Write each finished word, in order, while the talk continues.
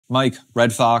Mike,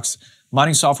 Red Fox.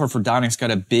 Mining software for Dynex got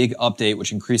a big update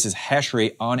which increases hash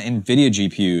rate on NVIDIA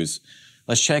GPUs.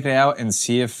 Let's check it out and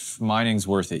see if mining's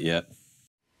worth it yet.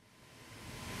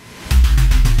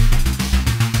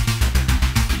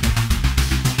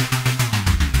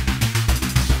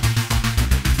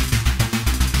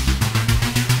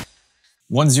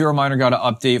 OneZeroMiner got an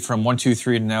update from 1.2.3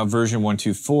 to now version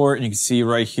 1.2.4, and you can see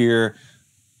right here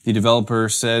the developer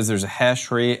says there's a hash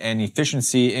rate and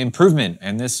efficiency improvement,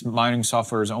 and this mining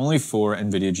software is only for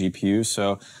NVIDIA GPUs.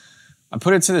 So I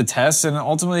put it to the test, and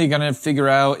ultimately gonna figure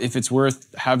out if it's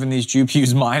worth having these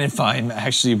GPUs mine if I'm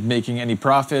actually making any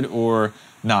profit or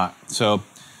not. So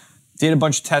did a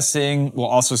bunch of testing. We'll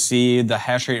also see the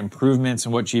hash rate improvements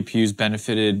and what GPUs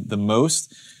benefited the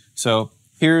most. So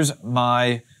here's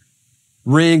my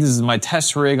rig. This is my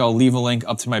test rig. I'll leave a link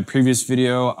up to my previous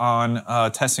video on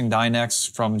testing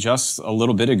Dynex from just a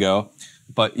little bit ago.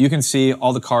 But you can see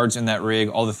all the cards in that rig,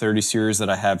 all the 30 series that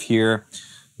I have here.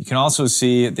 You can also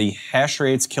see the hash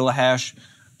rates, kilohash,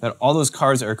 that all those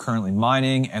cards are currently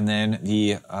mining, and then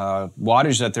the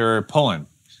wattage that they're pulling.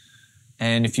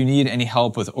 And if you need any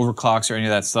help with overclocks or any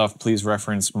of that stuff, please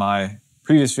reference my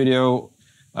previous video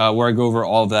where I go over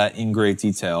all of that in great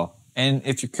detail. And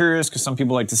if you're curious, because some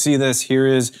people like to see this, here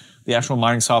is the actual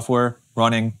mining software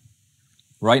running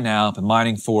right now. I've been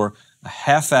mining for a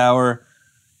half hour,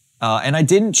 and I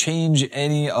didn't change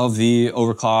any of the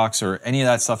overclocks or any of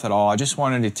that stuff at all. I just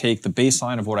wanted to take the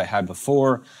baseline of what I had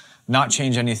before, not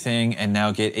change anything, and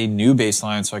now get a new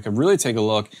baseline so I could really take a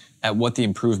look at what the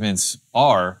improvements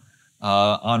are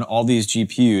on all these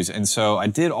GPUs. And so I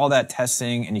did all that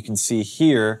testing, and you can see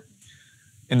here,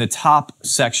 in the top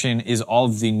section is all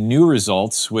of the new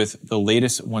results with the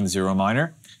latest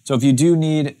OneZeroMiner. So if you do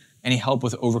need any help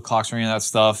with overclocks or any of that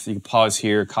stuff, you can pause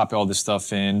here, copy all this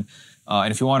stuff in.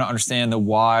 And if you want to understand the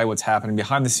why, what's happening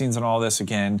behind the scenes and all this,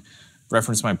 again,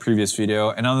 reference my previous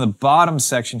video. And on the bottom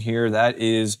section here, that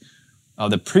is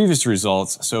the previous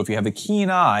results. So if you have a keen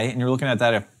eye and you're looking at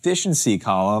that efficiency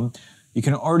column, you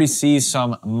can already see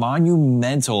some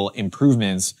monumental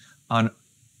improvements on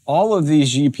all of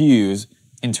these GPUs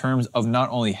in terms of not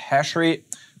only hash rate,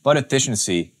 but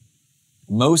efficiency.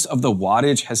 Most of the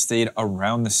wattage has stayed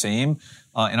around the same,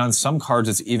 and on some cards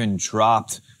it's even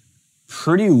dropped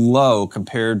pretty low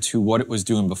compared to what it was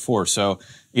doing before. So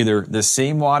either the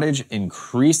same wattage,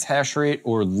 increased hash rate,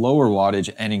 or lower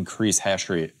wattage and increased hash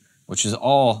rate, which is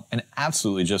all an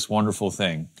absolutely just wonderful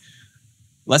thing.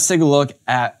 Let's take a look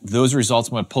at those results.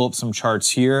 I'm gonna pull up some charts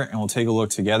here and we'll take a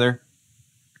look together.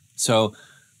 So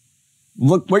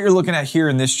look, what you're looking at here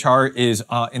in this chart is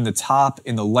in the top,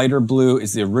 in the lighter blue,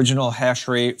 is the original hash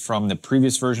rate from the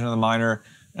previous version of the miner.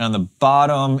 And on the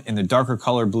bottom, in the darker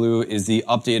color blue, is the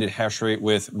updated hash rate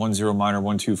with OneZeroMiner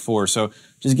 1.2.4. So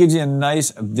just gives you a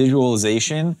nice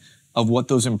visualization of what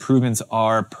those improvements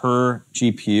are per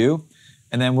GPU.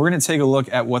 And then we're going to take a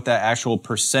look at what that actual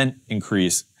percent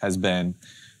increase has been.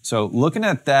 So looking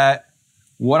at that,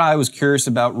 what I was curious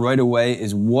about right away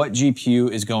is what GPU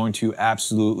is going to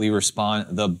absolutely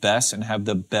respond the best and have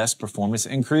the best performance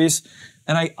increase.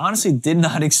 And I honestly did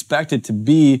not expect it to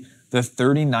be the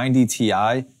 3090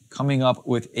 Ti coming up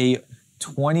with a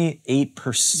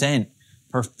 28%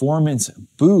 performance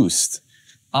boost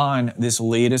on this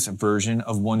latest version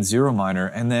of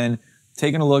OneZeroMiner. And then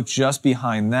taking a look just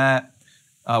behind that,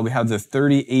 we have the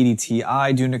 3080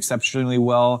 Ti doing exceptionally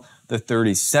well, the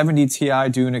 3070 Ti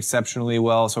doing exceptionally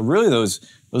well. So really those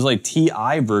like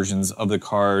Ti versions of the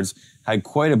cards had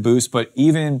quite a boost, but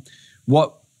even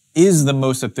what is the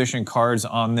most efficient cards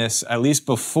on this, at least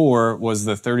before, was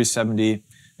the 3070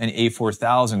 and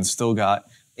A4000 still got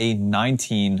a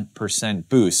 19%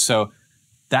 boost. So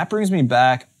that brings me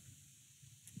back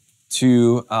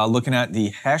to looking at the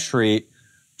hash rate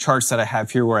charts that I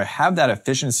have here, where I have that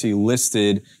efficiency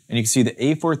listed, and you can see the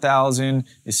A4000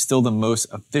 is still the most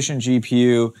efficient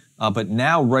GPU, but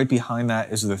now right behind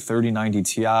that is the 3090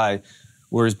 Ti,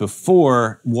 whereas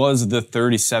before was the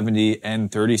 3070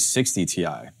 and 3060 Ti.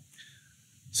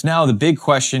 So now the big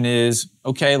question is,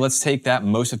 okay, let's take that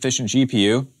most efficient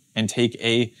GPU and take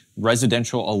a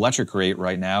residential electric rate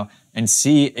right now and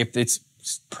see if it's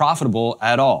profitable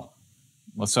at all.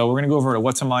 Well, so we're gonna go over to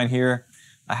what's in mine here.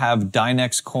 I have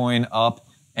Dynex coin up,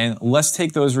 and let's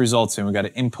take those results in. We got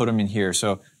to input them in here.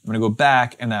 So I'm going to go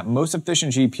back, and that most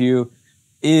efficient GPU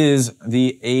is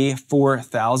the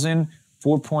A4000,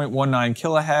 4.19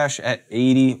 kilohash at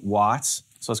 80 watts.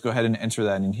 So let's go ahead and enter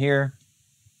that in here.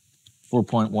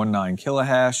 4.19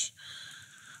 kilohash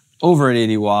over at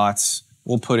 80 watts.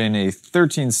 We'll put in a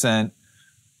 13-cent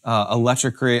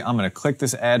electric rate. I'm going to click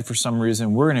this ad for some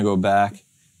reason. We're going to go back,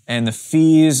 and the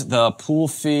fees, the pool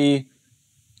fee,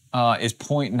 is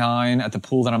 0.9 at the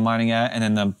pool that I'm mining at,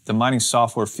 and then the mining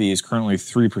software fee is currently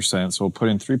 3%, so we'll put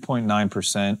in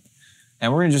 3.9%,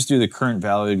 and we're gonna just do the current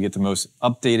value to get the most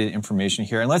updated information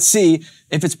here, and let's see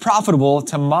if it's profitable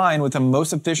to mine with the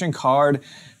most efficient card,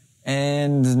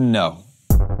 and no.